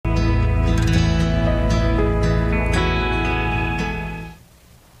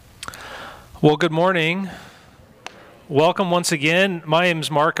Well, good morning. Welcome once again. My name is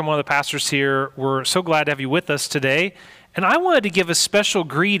Mark. I'm one of the pastors here. We're so glad to have you with us today. And I wanted to give a special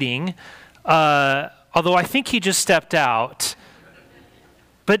greeting, although I think he just stepped out.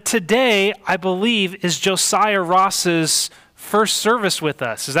 But today, I believe, is Josiah Ross's first service with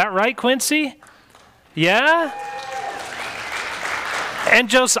us. Is that right, Quincy? Yeah?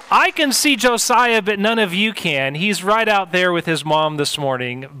 And I can see Josiah, but none of you can. He's right out there with his mom this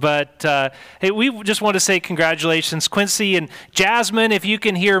morning. But hey, we just want to say congratulations, Quincy and Jasmine, if you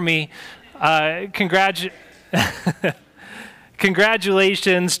can hear me.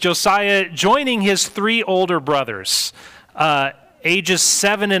 Congratulations, Josiah joining his three older brothers, ages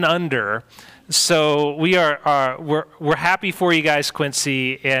 7 and under. So we're happy for you guys,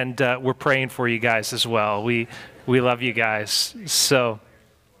 Quincy, and we're praying for you guys as well. We love you guys. So,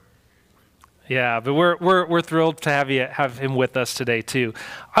 yeah, but we're thrilled to have him with us today too.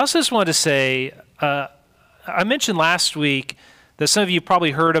 I also just wanted to say, I mentioned last week that some of you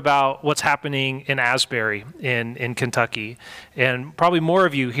probably heard about what's happening in Asbury in Kentucky, and probably more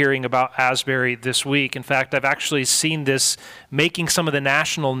of you hearing about Asbury this week. In fact, I've actually seen this making some of the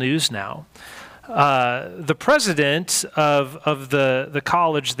national news now. The president of the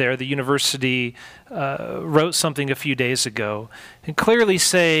college there, the university, wrote something a few days ago, and clearly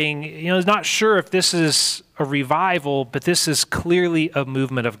saying, he's not sure if this is a revival, but this is clearly a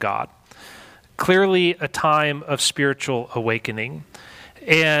movement of God, clearly a time of spiritual awakening.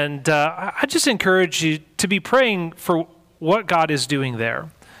 And I just encourage you to be praying for what God is doing there.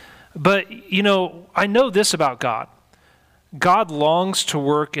 But, I know this about God. God longs to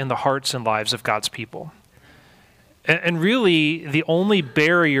work in the hearts and lives of God's people. And really, the only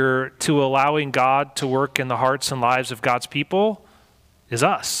barrier to allowing God to work in the hearts and lives of God's people is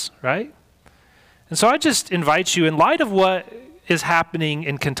us, right? And so I just invite you, in light of what is happening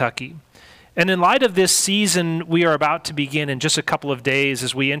in Kentucky, and in light of this season we are about to begin in just a couple of days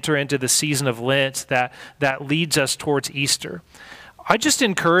as we enter into the season of Lent that leads us towards Easter, I just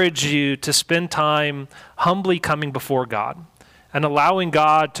encourage you to spend time humbly coming before God and allowing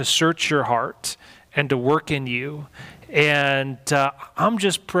God to search your heart and to work in you. And I'm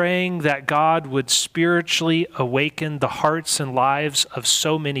just praying that God would spiritually awaken the hearts and lives of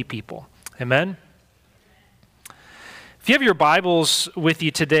so many people. Amen? If you have your Bibles with you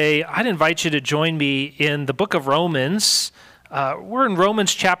today, I'd invite you to join me in the book of Romans. We're in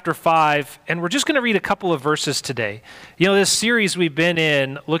Romans chapter 5, and we're just going to read a couple of verses today. This series we've been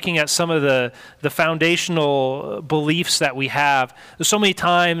in, looking at some of the foundational beliefs that we have. There's so many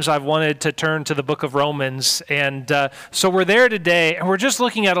times I've wanted to turn to the book of Romans, and so we're there today, and we're just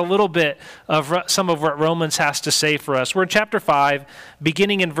looking at a little bit of some of what Romans has to say for us. We're in chapter 5,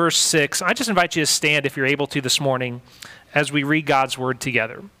 beginning in verse 6. I just invite you to stand if you're able to this morning as we read God's word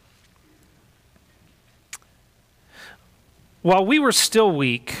together. While we were still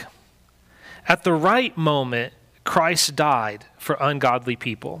weak, at the right moment, Christ died for ungodly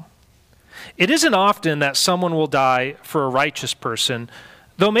people. It isn't often that someone will die for a righteous person,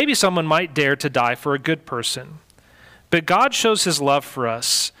 though maybe someone might dare to die for a good person. But God shows his love for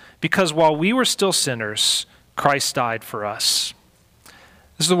us because while we were still sinners, Christ died for us.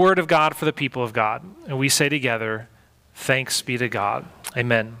 This is the word of God for the people of God. And we say together, thanks be to God.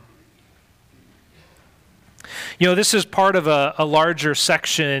 Amen. This is part of a larger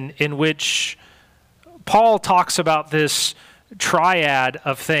section in which Paul talks about this triad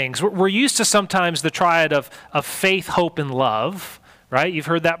of things. We're used to sometimes the triad of faith, hope, and love, right? You've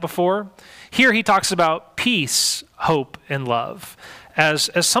heard that before. Here he talks about peace, hope, and love as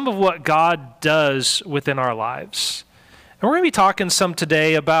some of what God does within our lives. And we're going to be talking some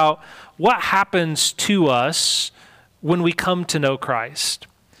today about what happens to us when we come to know Christ.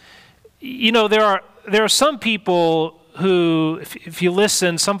 There are some people who, if you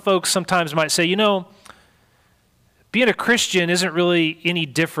listen, some folks sometimes might say, being a Christian isn't really any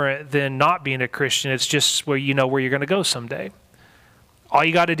different than not being a Christian. It's just where you know where you're going to go someday. All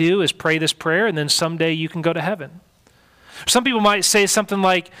you got to do is pray this prayer, and then someday you can go to heaven. Some people might say something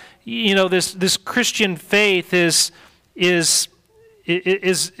like, this Christian faith is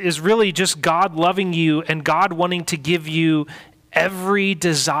really just God loving you and God wanting to give you every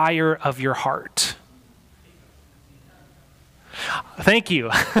desire of your heart. Thank you.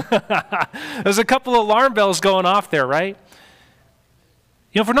 There's a couple of alarm bells going off there, right?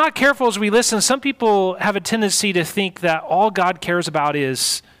 If we're not careful as we listen, some people have a tendency to think that all God cares about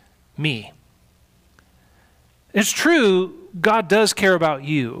is me. It's true, God does care about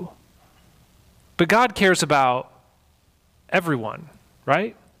you, but God cares about everyone,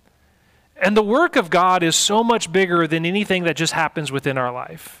 right? And the work of God is so much bigger than anything that just happens within our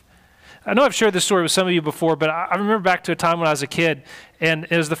life. I know I've shared this story with some of you before, but I remember back to a time when I was a kid, and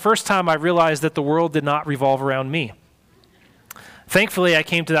it was the first time I realized that the world did not revolve around me. Thankfully, I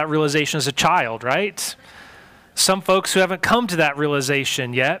came to that realization as a child, right? Some folks who haven't come to that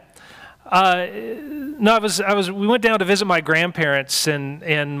realization yet. We went down to visit my grandparents,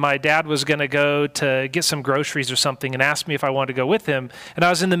 and my dad was going to go to get some groceries or something and asked me if I wanted to go with him. And I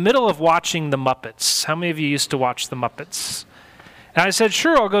was in the middle of watching The Muppets. How many of you used to watch The Muppets? And I said,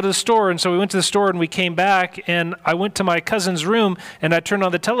 sure, I'll go to the store. And so we went to the store and we came back, and I went to my cousin's room and I turned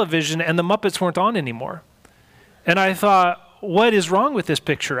on the television and the Muppets weren't on anymore. And I thought, what is wrong with this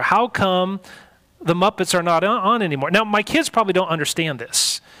picture? How come the Muppets are not on anymore? Now, my kids probably don't understand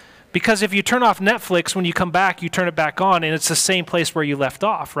this, because if you turn off Netflix, when you come back, you turn it back on, and it's the same place where you left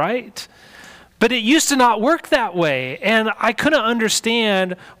off, right? But it used to not work that way, and I couldn't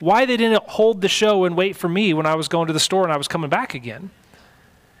understand why they didn't hold the show and wait for me when I was going to the store and I was coming back again.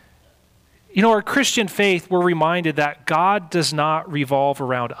 You know, our Christian faith, we're reminded that God does not revolve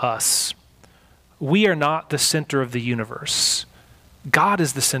around us. We are not the center of the universe. God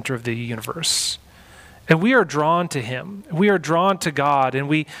is the center of the universe. And we are drawn to him. We are drawn to God, and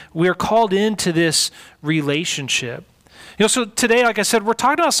we are called into this relationship. You know, so today, like I said, we're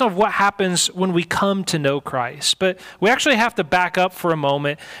talking about some of what happens when we come to know Christ. But we actually have to back up for a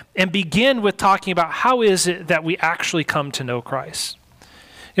moment and begin with talking about how is it that we actually come to know Christ.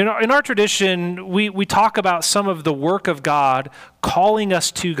 You know, in our tradition, we talk about some of the work of God calling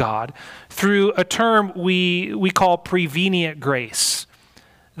us to God through a term we call prevenient grace.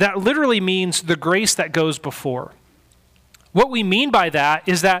 That literally means the grace that goes before. What we mean by that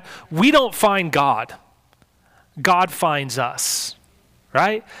is that we don't find God. God finds us,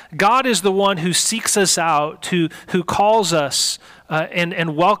 right? God is the one who seeks us out, who calls us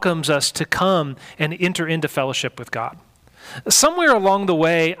and welcomes us to come and enter into fellowship with God. Somewhere along the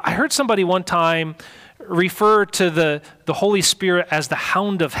way, I heard somebody one time refer to the Holy Spirit as the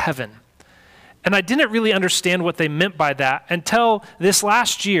hound of heaven. And I didn't really understand what they meant by that until this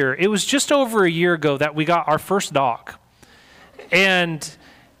last year. It was just over a year ago that we got our first dog. And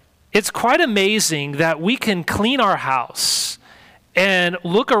it's quite amazing that we can clean our house and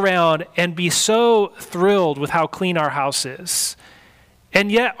look around and be so thrilled with how clean our house is.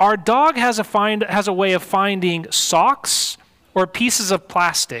 And yet our dog has a way of finding socks or pieces of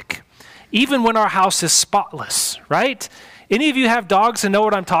plastic, even when our house is spotless, right? Any of you have dogs and know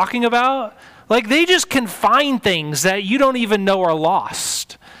what I'm talking about? Like, they just can find things that you don't even know are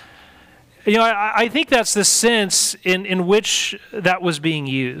lost. You know, I think that's the sense in which that was being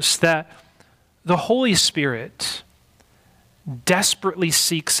used, that the Holy Spirit desperately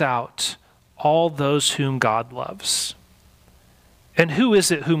seeks out all those whom God loves. And who is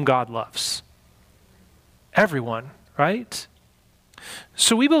it whom God loves? Everyone, right?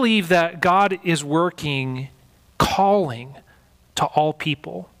 So we believe that God is working, calling to all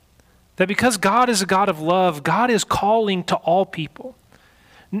people. That because God is a God of love, God is calling to all people.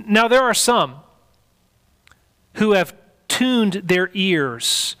 Now, there are some who have tuned their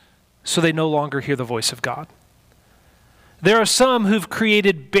ears so they no longer hear the voice of God. There are some who've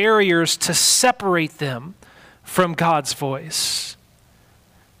created barriers to separate them from God's voice.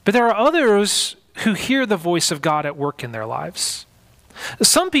 But there are others who hear the voice of God at work in their lives.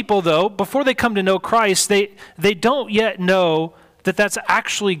 Some people, though, before they come to know Christ, they don't yet know that that's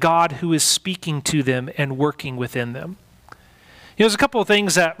actually God who is speaking to them and working within them. You know, there's a couple of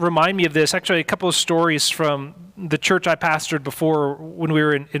things that remind me of this. Actually, a couple of stories from the church I pastored before when we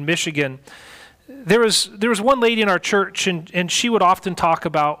were in Michigan. There was one lady in our church, and she would often talk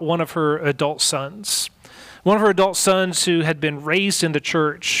about one of her adult sons. One of her adult sons who had been raised in the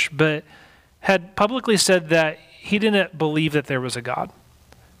church, but had publicly said that he didn't believe that there was a God.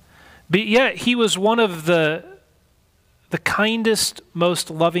 But yet, he was one of the kindest, most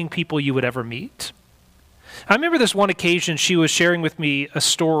loving people you would ever meet. I remember this one occasion she was sharing with me a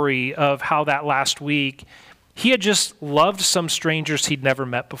story of how that last week he had just loved some strangers he'd never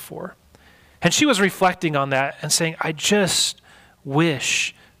met before. And she was reflecting on that and saying, I just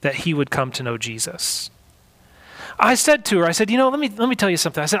wish that he would come to know Jesus. I said to her, I said, you know, let me tell you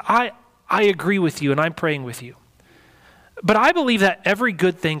something. I said, I agree with you and I'm praying with you. But I believe that every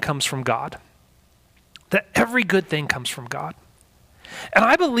good thing comes from God. That every good thing comes from God. And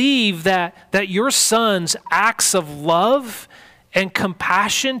I believe that your son's acts of love and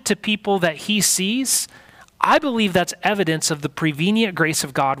compassion to people that he sees, I believe that's evidence of the prevenient grace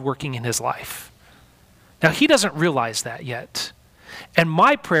of God working in his life. Now, he doesn't realize that yet. And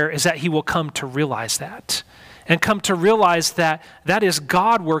my prayer is that he will come to realize that. And come to realize that that is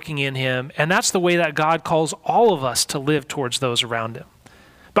God working in him, and that's the way that God calls all of us to live towards those around him.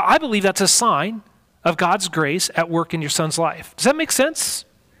 But I believe that's a sign of God's grace at work in your son's life. Does that make sense?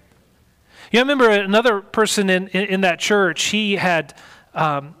 I remember another person in that church, he had,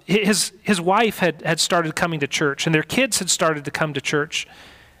 his wife had started coming to church, and their kids had started to come to church,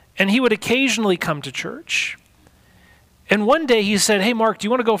 and he would occasionally come to church. And one day he said, "Hey, Mark, do you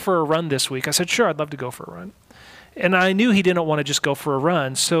want to go for a run this week?" I said, "Sure, I'd love to go for a run." And I knew he didn't want to just go for a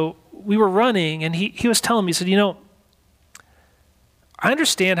run, so we were running, and he was telling me, he said, I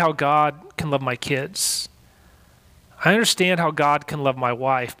understand how God can love my kids. I understand how God can love my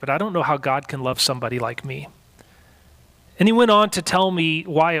wife, but I don't know how God can love somebody like me. And he went on to tell me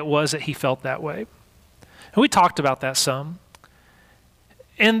why it was that he felt that way. And we talked about that some.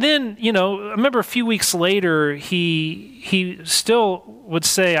 And then, I remember a few weeks later, he still would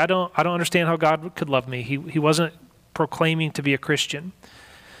say, I don't understand how God could love me. He wasn't proclaiming to be a Christian.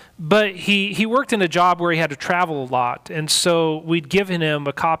 But he worked in a job where he had to travel a lot, and so we'd given him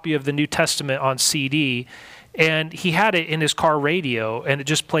a copy of the New Testament on CD, and he had it in his car radio, and it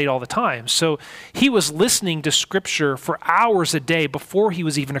just played all the time. So he was listening to Scripture for hours a day before he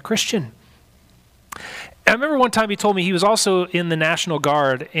was even a Christian. I remember one time he told me he was also in the National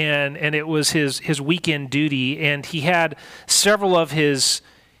Guard, and it was his weekend duty, and he had several of his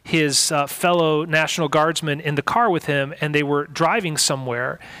fellow National Guardsmen in the car with him, and they were driving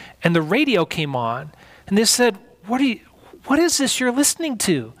somewhere, and the radio came on, and they said, what is this you're listening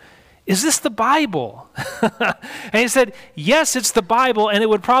to? Is this the Bible? And he said, yes, it's the Bible, and it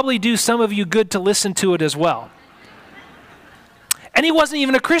would probably do some of you good to listen to it as well. And he wasn't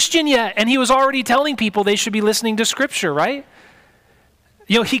even a Christian yet, and he was already telling people they should be listening to Scripture, right?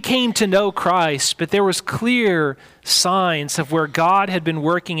 He came to know Christ, but there was clear signs of where God had been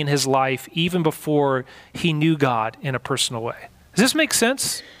working in his life even before he knew God in a personal way. Does this make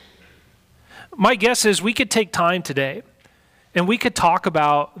sense? My guess is we could take time today and we could talk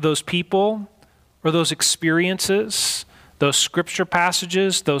about those people or those experiences, those scripture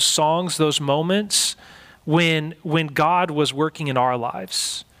passages, those songs, those moments when God was working in our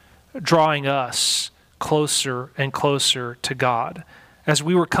lives, drawing us closer and closer to God, as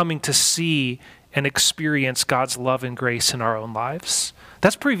we were coming to see and experience God's love and grace in our own lives.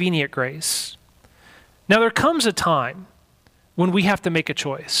 That's prevenient grace. Now, there comes a time when we have to make a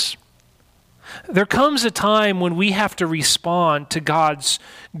choice. There comes a time when we have to respond to God's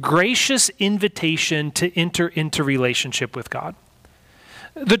gracious invitation to enter into relationship with God.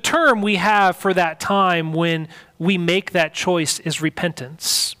 The term we have for that time when we make that choice is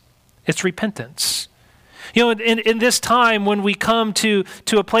repentance. It's repentance. In this time when we come to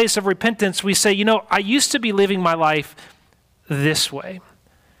a place of repentance, we say, I used to be living my life this way.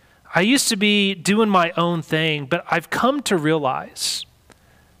 I used to be doing my own thing, but I've come to realize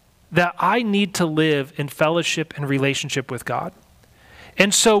that I need to live in fellowship and relationship with God.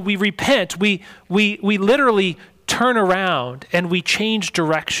 And so we repent. We literally turn around and we change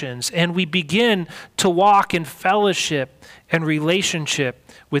directions and we begin to walk in fellowship and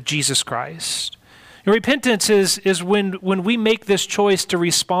relationship with Jesus Christ. And repentance is when we make this choice to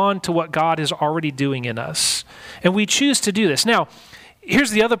respond to what God is already doing in us. And we choose to do this. Now,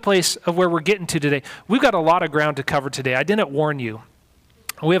 here's the other place of where we're getting to today. We've got a lot of ground to cover today. I didn't warn you.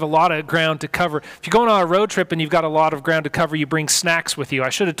 We have a lot of ground to cover. If you're going on a road trip and you've got a lot of ground to cover, you bring snacks with you. I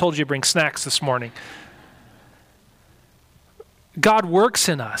should have told you to bring snacks this morning. God works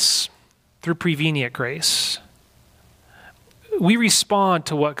in us through prevenient grace. We respond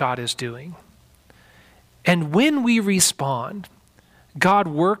to what God is doing. And when we respond, God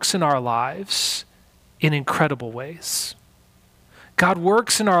works in our lives in incredible ways. God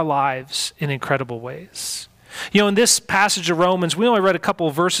works in our lives in incredible ways. In this passage of Romans, we only read a couple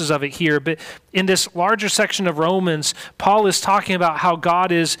of verses of it here, but in this larger section of Romans, Paul is talking about how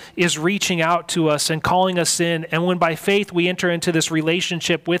God is reaching out to us and calling us in, and when by faith we enter into this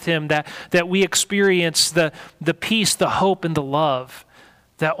relationship with him, that we experience the peace, the hope, and the love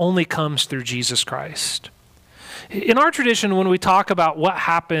that only comes through Jesus Christ. In our tradition, when we talk about what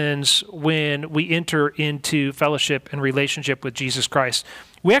happens when we enter into fellowship and relationship with Jesus Christ,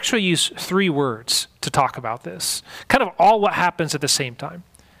 we actually use 3 words to talk about this. Kind of all what happens at the same time.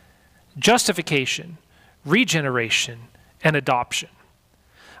 Justification, regeneration, and adoption.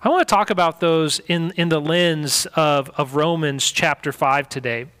 I want to talk about those in the lens of Romans chapter 5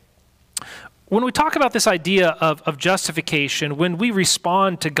 today. When we talk about this idea of justification, when we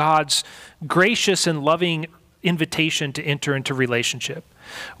respond to God's gracious and loving invitation to enter into relationship,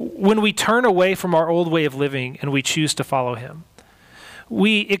 when we turn away from our old way of living and we choose to follow him,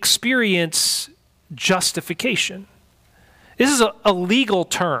 we experience justification. This is a legal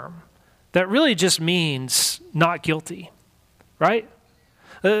term that really just means not guilty, right?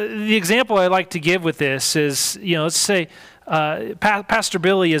 The example I like to give with this is, let's say Pastor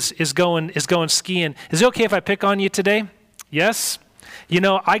Billy is going skiing. Is it okay if I pick on you today? Yes?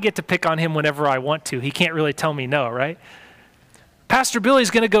 I get to pick on him whenever I want to. He can't really tell me no, right? Pastor Billy's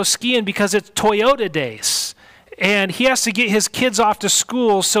going to go skiing because it's Toyota Days. And he has to get his kids off to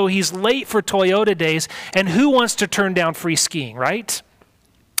school, so he's late for Toyota Days. And who wants to turn down free skiing, right?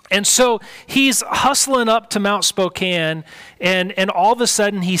 And so he's hustling up to Mount Spokane, and all of a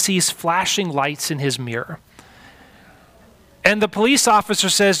sudden he sees flashing lights in his mirror. And the police officer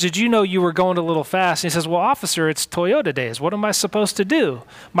says, "Did you know you were going a little fast?" And he says, "Well, officer, it's Toyota Days. What am I supposed to do?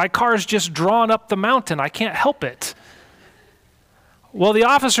 My car's just drawn up the mountain. I can't help it." Well, the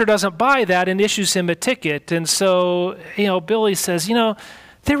officer doesn't buy that and issues him a ticket. And so, Billy says,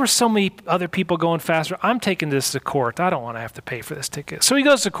 there were so many other people going faster. I'm taking this to court. I don't want to have to pay for this ticket. So he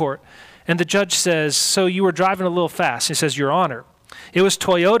goes to court, and the judge says, "So you were driving a little fast." He says, "Your Honor, it was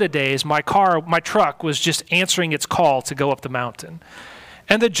Toyota Days. My truck was just answering its call to go up the mountain."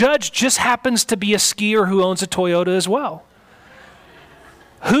 And the judge just happens to be a skier who owns a Toyota as well.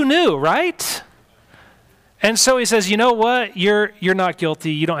 Who knew, right? And so he says, "You know what? You're not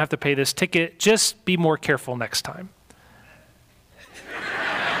guilty. You don't have to pay this ticket. Just be more careful next time."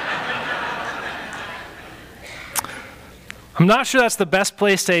 I'm not sure that's the best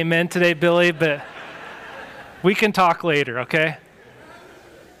place to amen today, Billy, but we can talk later, okay?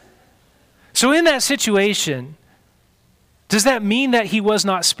 So in that situation, does that mean that he was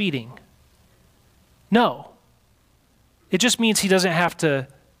not speeding? No. It just means he doesn't have to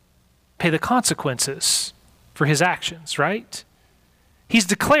pay the consequences for his actions, right? He's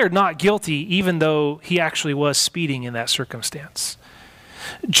declared not guilty even though he actually was speeding in that circumstance.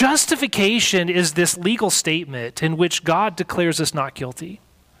 Justification is this legal statement in which God declares us not guilty.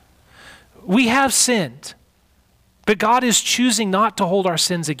 We have sinned, but God is choosing not to hold our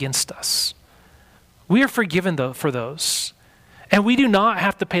sins against us. We are forgiven for those, and we do not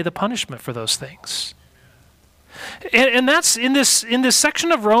have to pay the punishment for those things. And that's in this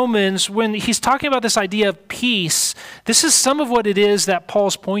section of Romans, when he's talking about this idea of peace, this is some of what it is that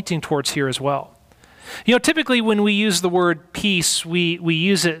Paul's pointing towards here as well. Typically when we use the word peace, we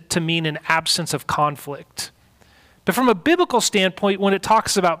use it to mean an absence of conflict. But from a biblical standpoint, when it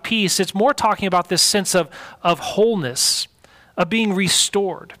talks about peace, it's more talking about this sense of wholeness, of being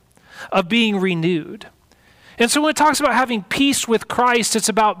restored, of being renewed. And so when it talks about having peace with Christ, it's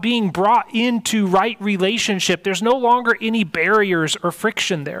about being brought into right relationship. There's no longer any barriers or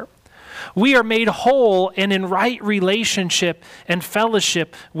friction there. We are made whole and in right relationship and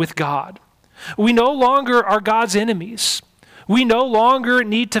fellowship with God. We no longer are God's enemies. We no longer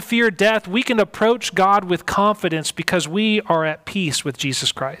need to fear death. We can approach God with confidence because we are at peace with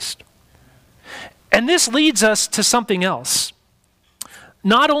Jesus Christ. And this leads us to something else.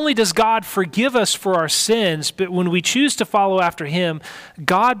 Not only does God forgive us for our sins, but when we choose to follow after him,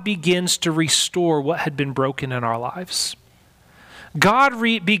 God begins to restore what had been broken in our lives. God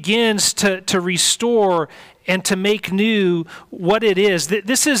begins to restore and to make new what it is.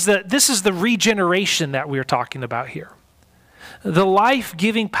 This is the regeneration that we're talking about here. The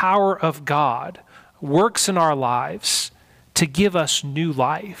life-giving power of God works in our lives to give us new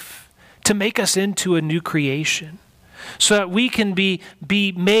life, to make us into a new creation, so that we can be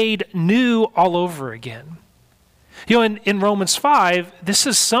made new all over again. In Romans 5, this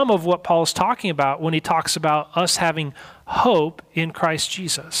is some of what Paul is talking about when he talks about us having hope in Christ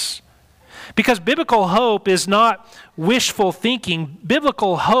Jesus. Because biblical hope is not wishful thinking.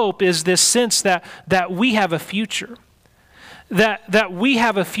 Biblical hope is this sense that we have a future. That we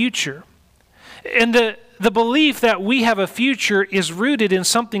have a future. And the belief that we have a future is rooted in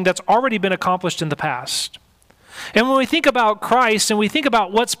something that's already been accomplished in the past. And when we think about Christ and we think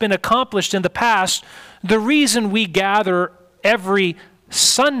about what's been accomplished in the past, the reason we gather every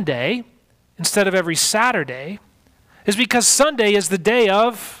Sunday instead of every Saturday is because Sunday is the day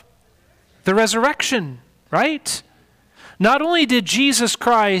of the resurrection, right? Not only did Jesus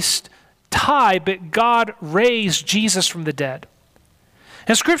Christ die, but God raised Jesus from the dead.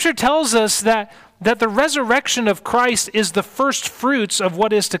 And Scripture tells us that the resurrection of Christ is the first fruits of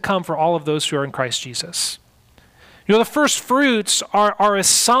what is to come for all of those who are in Christ Jesus. The first fruits are a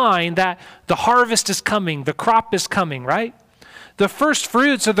sign that the harvest is coming, the crop is coming, right? The first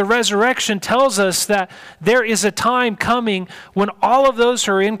fruits of the resurrection tells us that there is a time coming when all of those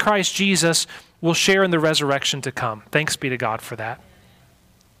who are in Christ Jesus will share in the resurrection to come. Thanks be to God for that.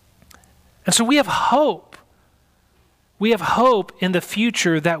 And so we have hope. We have hope in the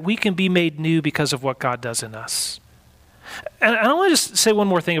future that we can be made new because of what God does in us. And I want to just say one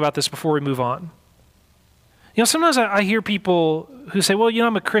more thing about this before we move on. Sometimes I hear people who say, well,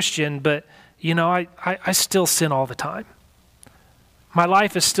 I'm a Christian, but, I still sin all the time. My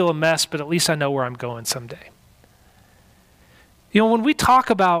life is still a mess, but at least I know where I'm going someday. When we talk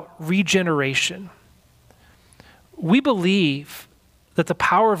about regeneration, we believe that the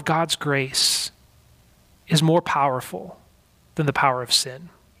power of God's grace is more powerful than the power of sin.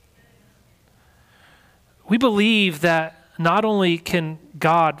 We believe that not only can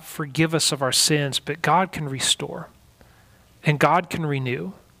God forgive us of our sins, but God can restore and God can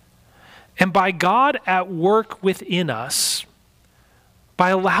renew. And by God at work within us, by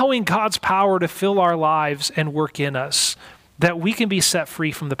allowing God's power to fill our lives and work in us, that we can be set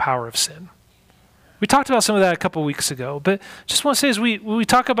free from the power of sin. We talked about some of that a couple weeks ago, but just want to say as we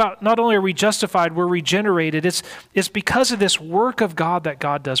talk about not only are we justified, we're regenerated, it's because of this work of God that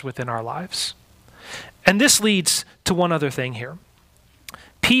God does within our lives. And this leads to one other thing here.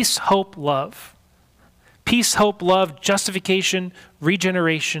 Peace, hope, love. Peace, hope, love, justification,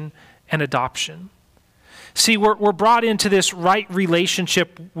 regeneration, and adoption. See, we're brought into this right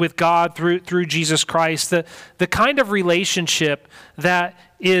relationship with God through Jesus Christ, the kind of relationship that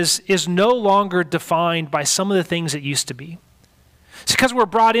is no longer defined by some of the things it used to be. It's because we're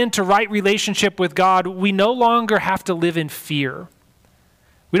brought into right relationship with God, we no longer have to live in fear.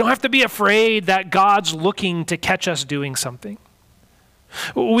 We don't have to be afraid that God's looking to catch us doing something.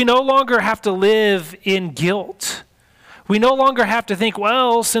 We no longer have to live in guilt. We no longer have to think,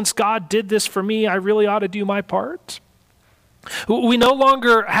 well, since God did this for me, I really ought to do my part. We no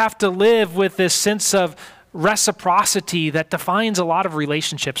longer have to live with this sense of reciprocity that defines a lot of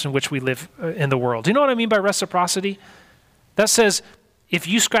relationships in which we live in the world. Do you know what I mean by reciprocity? That says, if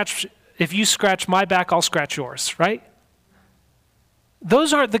you scratch my back, I'll scratch yours, right?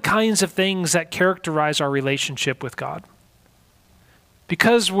 Those aren't the kinds of things that characterize our relationship with God.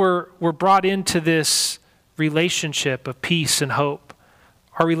 Because we're brought into this relationship of peace and hope,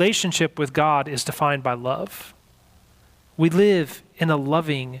 our relationship with God is defined by love. We live in a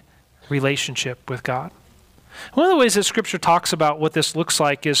loving relationship with God. One of the ways that Scripture talks about what this looks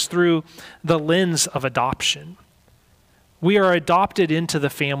like is through the lens of adoption. We are adopted into the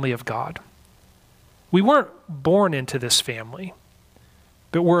family of God. We weren't born into this family,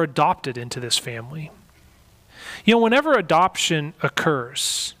 but we're adopted into this family. Whenever adoption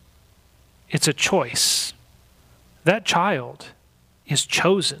occurs, it's a choice. That child is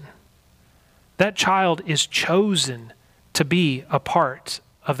chosen. That child is chosen to be a part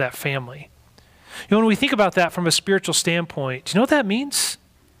of that family. When we think about that from a spiritual standpoint, do you know what that means?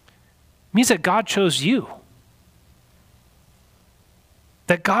 It means that God chose you.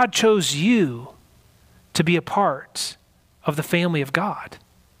 That God chose you to be a part of the family of God.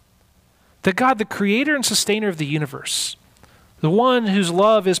 That God, the creator and sustainer of the universe, the one whose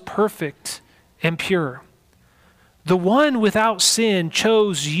love is perfect and pure, the one without sin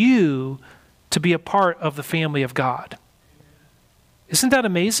chose you to be a part of the family of God. Isn't that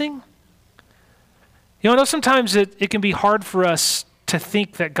amazing? I know sometimes it can be hard for us to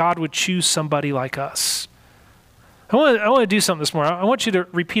think that God would choose somebody like us. I want to do something this morning. I want you to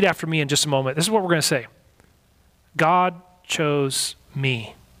repeat after me in just a moment. This is what we're going to say. God chose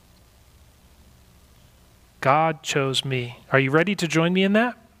me. God chose me. Are you ready to join me in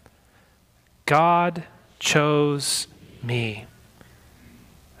that? God chose me.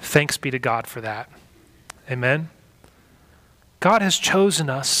 Thanks be to God for that. Amen. God has chosen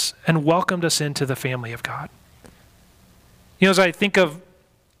us and welcomed us into the family of God. As I think of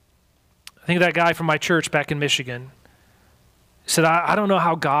that guy from my church back in Michigan. He said, I don't know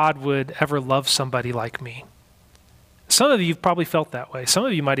how God would ever love somebody like me. Some of you have probably felt that way. Some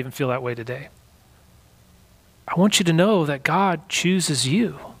of you might even feel that way today. I want you to know that God chooses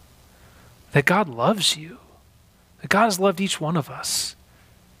you, that God loves you, that God has loved each one of us.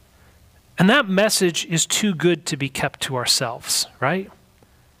 And that message is too good to be kept to ourselves, right?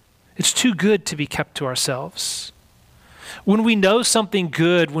 It's too good to be kept to ourselves. When we know something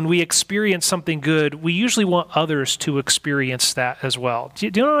good, when we experience something good, we usually want others to experience that as well. Do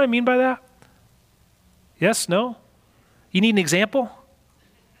you know what I mean by that? Yes? No? You need an example?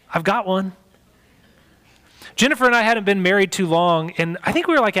 I've got one. Jennifer and I hadn't been married too long, and I think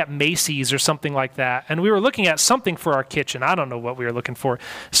we were like at Macy's or something like that, and we were looking at something for our kitchen. I don't know what we were looking for.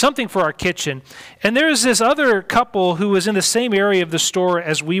 Something for our kitchen. And there's this other couple who was in the same area of the store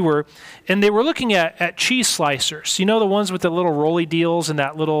as we were, and they were looking at cheese slicers. You know, the ones with the little rolly deals and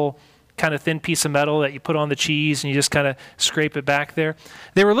that little kind of thin piece of metal that you put on the cheese and you just kind of scrape it back there.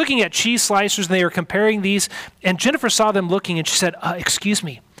 They were looking at cheese slicers, and they were comparing these, and Jennifer saw them looking, and she said, excuse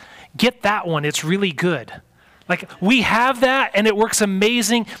me, get that one. It's really good. Like, we have that, and it works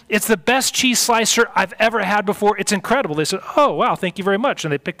amazing. It's the best cheese slicer I've ever had before. It's incredible. They said, oh, wow, thank you very much.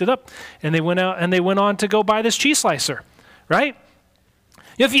 And they picked it up, and they went out, and they went on to go buy this cheese slicer, right?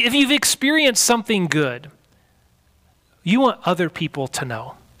 If you've experienced something good, you want other people to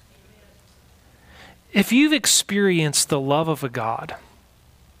know. If you've experienced the love of a God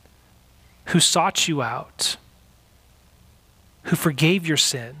who sought you out, who forgave your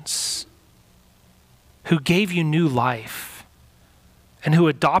sins, who gave you new life, and who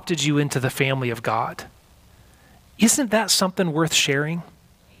adopted you into the family of God, isn't that something worth sharing?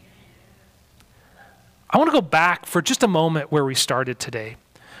 I want to go back for just a moment where we started today.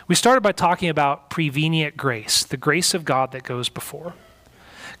 We started by talking about prevenient grace, the grace of God that goes before.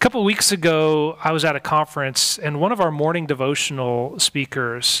 A couple of weeks ago, I was at a conference, and one of our morning devotional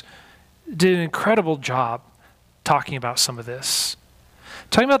speakers did an incredible job talking about some of this.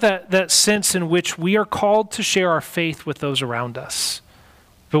 Talking about that sense in which we are called to share our faith with those around us.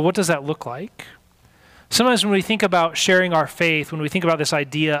 But what does that look like? Sometimes when we think about sharing our faith, when we think about this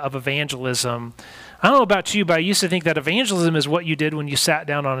idea of evangelism, I don't know about you, but I used to think that evangelism is what you did when you sat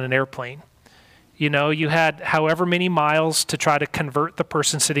down on an airplane. You know, you had however many miles to try to convert the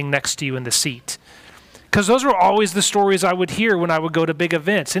person sitting next to you in the seat. Because those were always the stories I would hear when I would go to big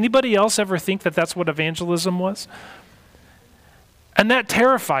events. Anybody else ever think that that's what evangelism was? And that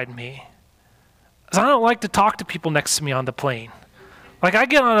terrified me. Because I don't like to talk to people next to me on the plane. Like, I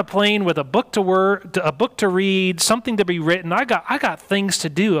get on a plane with a book to read, something to be written. I got things to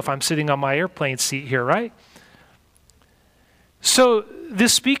do if I'm sitting on my airplane seat here, right? So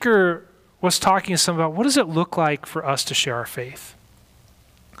this speaker was talking to someone about what does it look like for us to share our faith?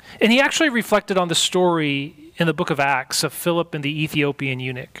 And he actually reflected on the story in the book of Acts of Philip and the Ethiopian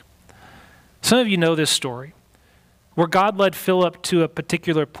eunuch. Some of you know this story, where God led Philip to a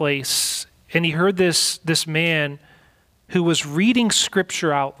particular place, and he heard this man who was reading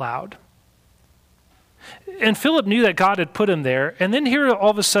scripture out loud. And Philip knew that God had put him there, and then here all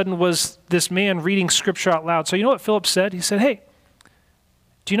of a sudden was this man reading scripture out loud. So you know what Philip said? He said, hey,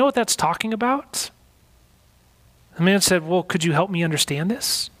 do you know what that's talking about? The man said, well, could you help me understand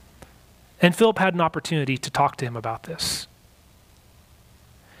this? And Philip had an opportunity to talk to him about this.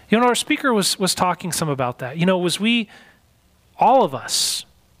 You know, our speaker was talking some about that. You know, all of us,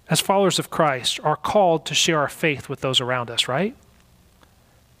 as followers of Christ, are called to share our faith with those around us, right?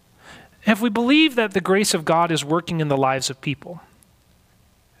 If we believe that the grace of God is working in the lives of people,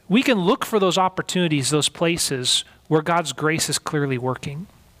 we can look for those opportunities, those places where God's grace is clearly working.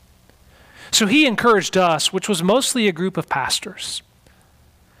 So he encouraged us, which was mostly a group of pastors,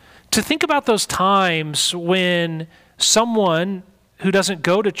 to think about those times when someone who doesn't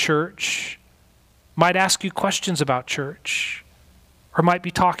go to church might ask you questions about church, or might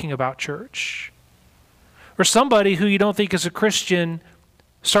be talking about church. Or somebody who you don't think is a Christian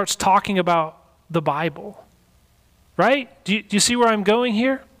starts talking about the Bible. Right? Do you see where I'm going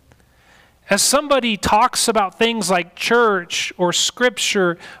here? As somebody talks about things like church or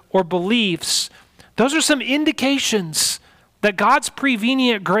scripture or beliefs, those are some indications that God's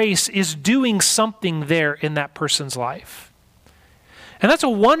prevenient grace is doing something there in that person's life. And that's a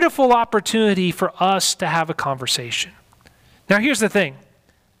wonderful opportunity for us to have a conversation. Now, here's the thing.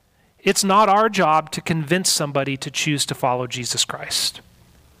 It's not our job to convince somebody to choose to follow Jesus Christ.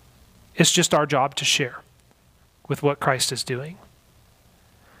 It's just our job to share with what Christ is doing.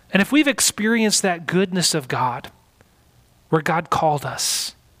 And if we've experienced that goodness of God, where God called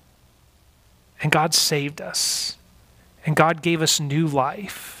us, and God saved us, and God gave us new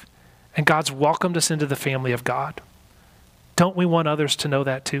life, and God's welcomed us into the family of God, don't we want others to know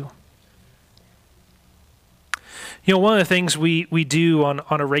that too? You know, one of the things we do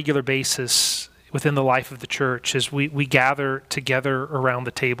on a regular basis within the life of the church is we gather together around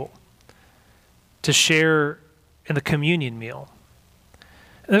the table to share in the communion meal.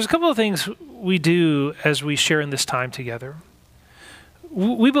 And there's a couple of things we do as we share in this time together.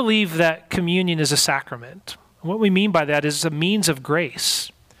 We believe that communion is a sacrament. What we mean by that is a means of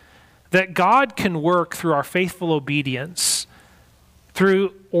grace, that God can work through our faithful obedience,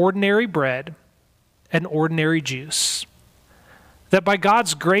 through ordinary bread and ordinary juice. That by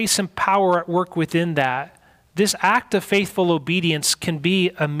God's grace and power at work within that, this act of faithful obedience can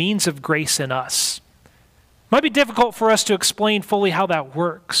be a means of grace in us. It might be difficult for us to explain fully how that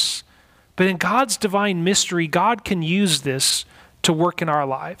works, but in God's divine mystery, God can use this to work in our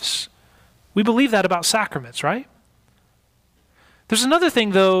lives. We believe that about sacraments, right? There's another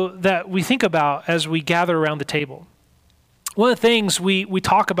thing, though, that we think about as we gather around the table. One of the things we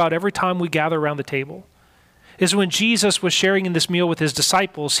talk about every time we gather around the table is when Jesus was sharing in this meal with his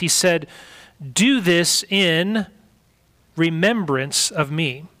disciples, he said, Do this in remembrance of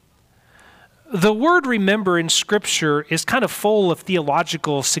me. The word remember in Scripture is kind of full of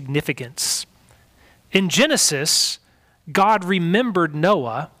theological significance. In Genesis, God remembered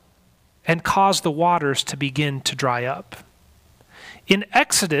Noah and caused the waters to begin to dry up. In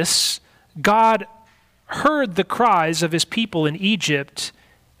Exodus, God heard the cries of his people in Egypt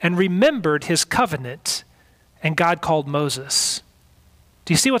and remembered his covenant, and God called Moses.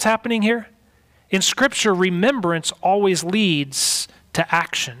 Do you see what's happening here? In Scripture, remembrance always leads to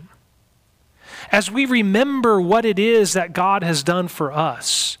action. As we remember what it is that God has done for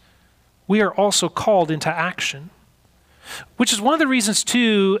us, we are also called into action. Which is one of the reasons,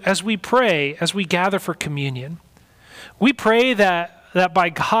 too, as we pray, as we gather for communion, we pray that by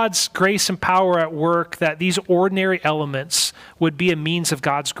God's grace and power at work, that these ordinary elements would be a means of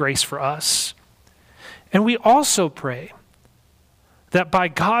God's grace for us. And we also pray that by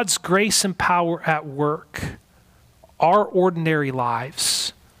God's grace and power at work, our ordinary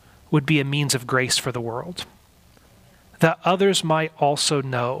lives would be a means of grace for the world, that others might also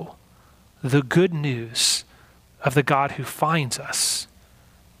know the good news of the God who finds us,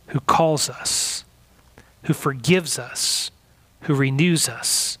 who calls us, who forgives us, who renews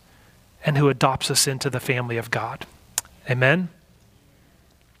us, and who adopts us into the family of God. Amen?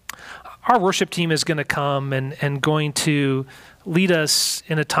 Our worship team is going to come and going to lead us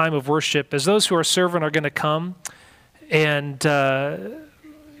in a time of worship. As those who are serving are going to come and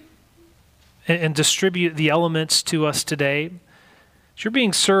distribute the elements to us today. As you're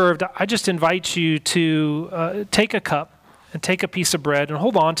being served, I just invite you to take a cup and take a piece of bread and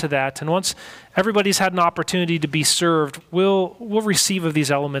hold on to that. And once everybody's had an opportunity to be served, we'll receive of these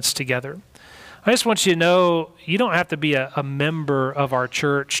elements together. I just want you to know you don't have to be a member of our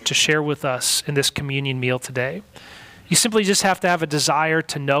church to share with us in this communion meal today. You simply just have to have a desire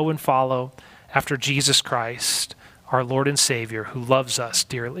to know and follow after Jesus Christ, our Lord and Savior, who loves us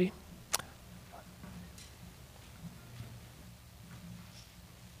dearly.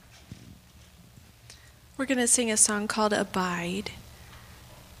 We're going to sing a song called Abide.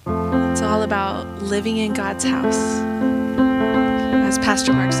 It's all about living in God's house. As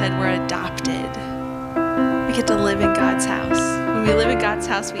Pastor Mark said, we're adopted. We get to live in God's house. When we live in God's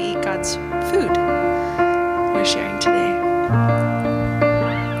house, we eat God's food. We're sharing today.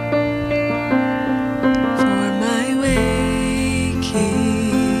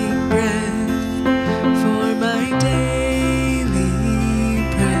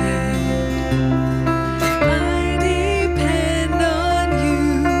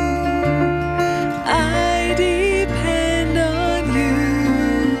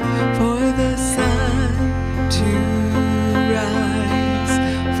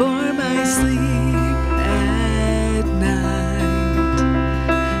 Sleep at night.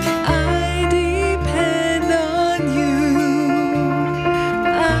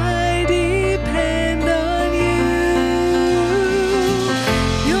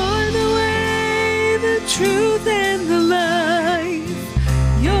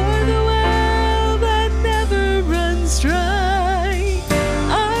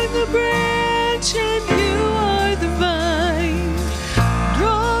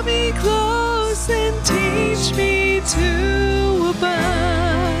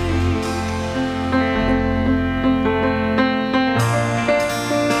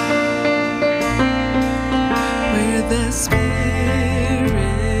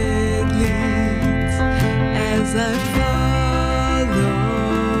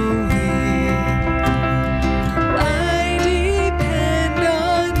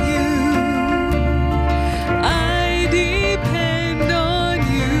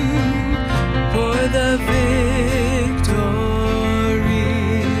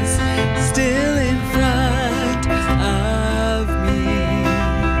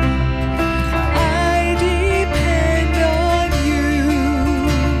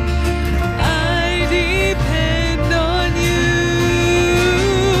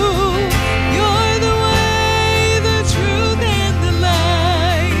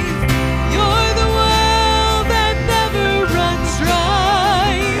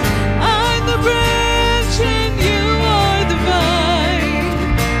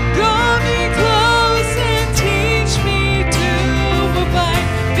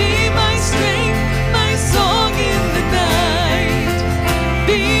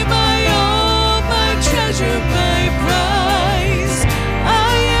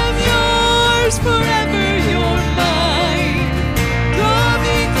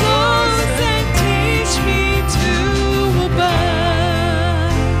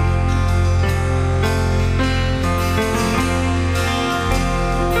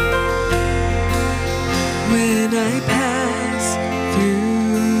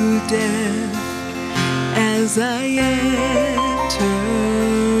 as I enter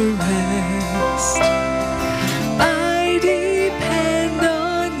rest. I depend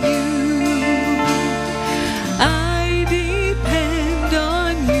on you. I depend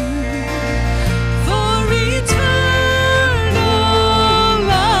on you for eternal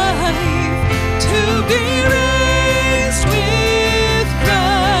life, to be raised with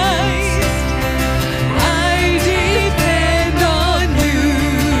Christ. I depend on you.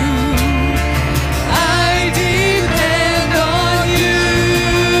 I depend on you.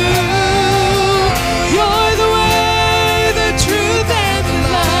 You're the way, the truth, and the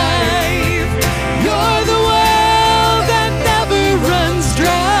life. You're the well that never runs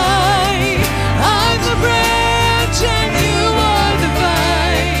dry. I'm the branch and you are the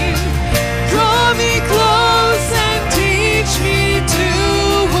vine. Draw me close and teach me to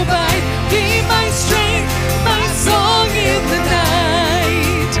abide. Be my strength, my song in the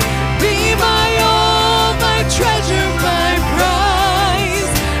night. Be my all, my treasure, my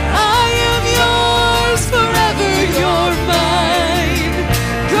prize. I am yours forever, you're mine.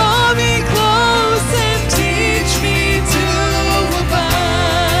 Draw me close and teach me to abide.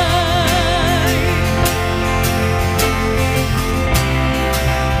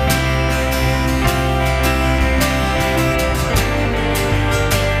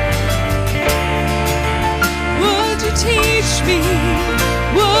 Would you teach me?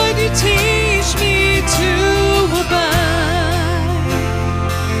 Would you teach me to abide?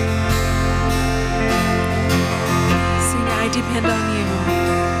 Sing, I depend on you.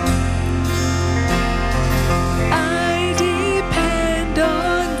 I depend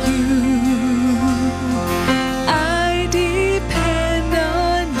on you. I depend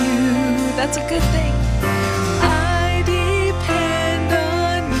on you. That's a good thing. I depend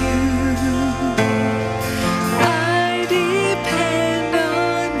on you. I depend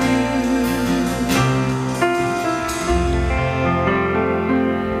on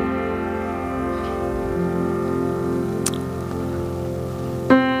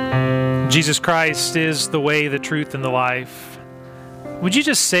you. Jesus Christ is the way, the truth, and the life. Would you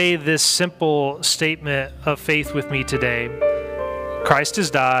just say this simple statement of faith with me today? Christ has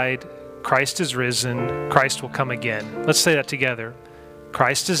died, Christ is risen, Christ will come again. Let's say that together.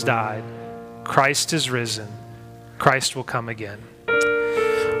 Christ has died, Christ is risen, Christ will come again.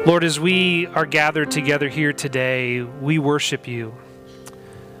 Lord, as we are gathered together here today, we worship you.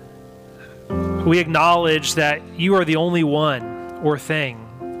 We acknowledge that you are the only one or thing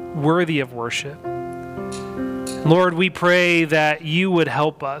worthy of worship. Lord, we pray that you would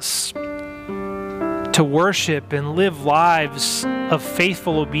help us to worship and live lives of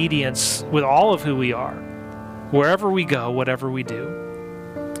faithful obedience with all of who we are, wherever we go, whatever we do.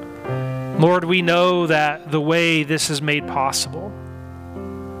 Lord, we know that the way this is made possible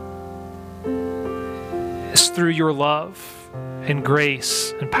is through your love and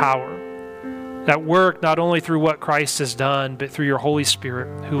grace and power that work not only through what Christ has done, but through your Holy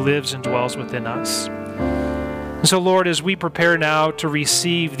Spirit who lives and dwells within us. And so, Lord, as we prepare now to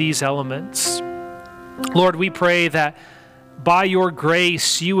receive these elements, Lord, we pray that by your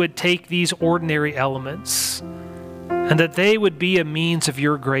grace you would take these ordinary elements and that they would be a means of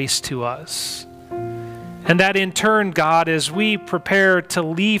your grace to us. And that in turn, God, as we prepare to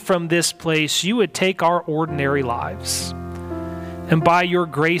leave from this place, you would take our ordinary lives and by your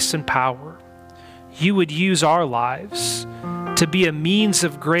grace and power, you would use our lives to be a means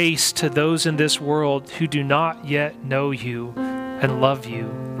of grace to those in this world who do not yet know you and love you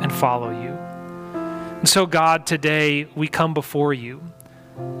and follow you. And so, God, today we come before you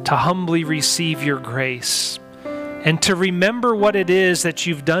to humbly receive your grace and to remember what it is that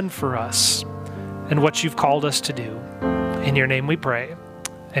you've done for us and what you've called us to do. In your name we pray.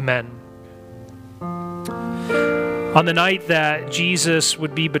 Amen. On the night that Jesus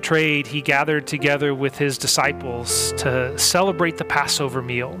would be betrayed, he gathered together with his disciples to celebrate the Passover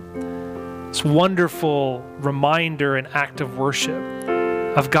meal. This wonderful reminder and act of worship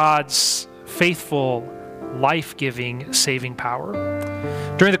of God's faithful, life-giving, saving power.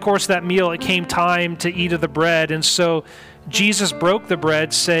 During the course of that meal, it came time to eat of the bread, and so Jesus broke the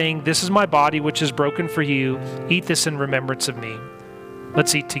bread, saying, "This is my body, which is broken for you. Eat this in remembrance of me."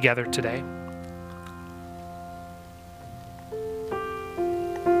 Let's eat together today.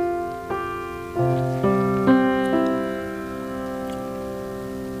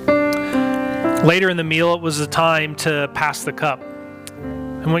 Later in the meal, it was the time to pass the cup.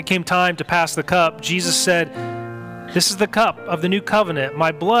 And when it came time to pass the cup, Jesus said, "This is the cup of the new covenant,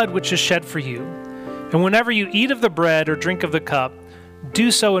 my blood which is shed for you. And whenever you eat of the bread or drink of the cup,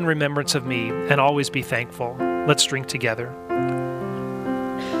 do so in remembrance of me, and always be thankful." Let's drink together.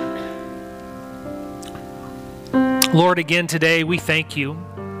 Lord, again today, we thank you.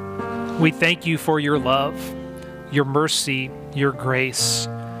 We thank you for your love, your mercy, your grace.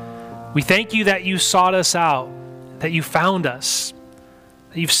 We thank you that you sought us out, that you found us,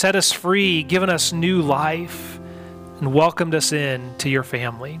 that you've set us free, given us new life, and welcomed us in to your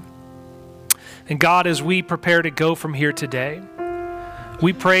family. And God, as we prepare to go from here today,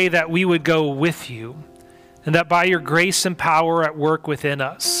 we pray that we would go with you, and that by your grace and power at work within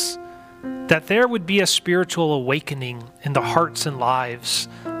us, that there would be a spiritual awakening in the hearts and lives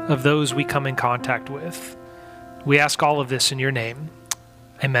of those we come in contact with. We ask all of this in your name.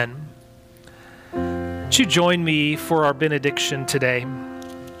 Amen. Would you join me for our benediction today?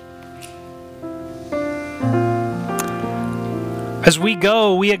 As we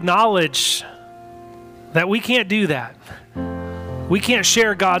go, we acknowledge that we can't do that. We can't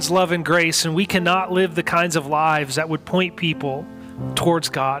share God's love and grace, and we cannot live the kinds of lives that would point people towards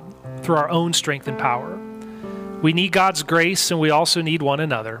God through our own strength and power. We need God's grace, and we also need one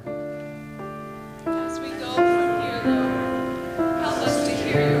another. As we go from here, Lord, help us to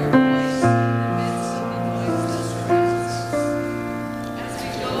hear your voice in the midst of the noises around us. As we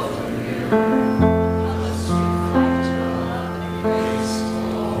go from here, help us to reflect your love and grace to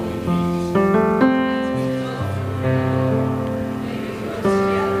all we meet. As we go from here, may we grow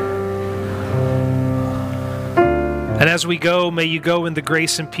together. And as we go, may you go in the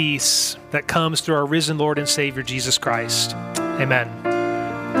grace and peace that comes through our risen Lord and Savior, Jesus Christ. Amen.